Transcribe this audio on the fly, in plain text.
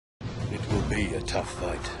will be a tough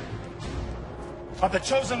fight. But the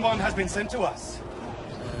Chosen One has been sent to us.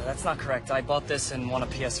 That's not correct. I bought this and won a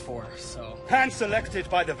PS4, so... Hand-selected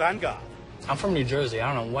by the Vanguard. I'm from New Jersey.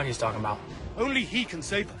 I don't know what he's talking about. Only he can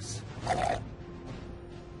save us.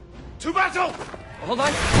 To battle! Hold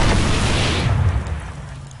on.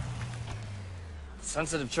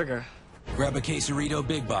 Sensitive trigger. Grab a Quesarito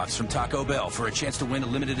Big Box from Taco Bell for a chance to win a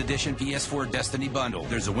limited edition PS4 Destiny bundle.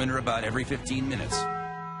 There's a winner about every 15 minutes.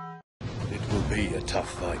 It will be a tough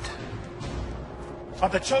fight.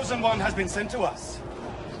 But the Chosen One has been sent to us.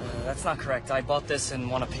 That's not correct. I bought this and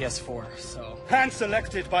won a PS4, so...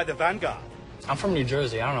 Hand-selected by the Vanguard. I'm from New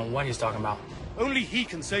Jersey. I don't know what he's talking about. Only he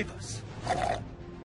can save us.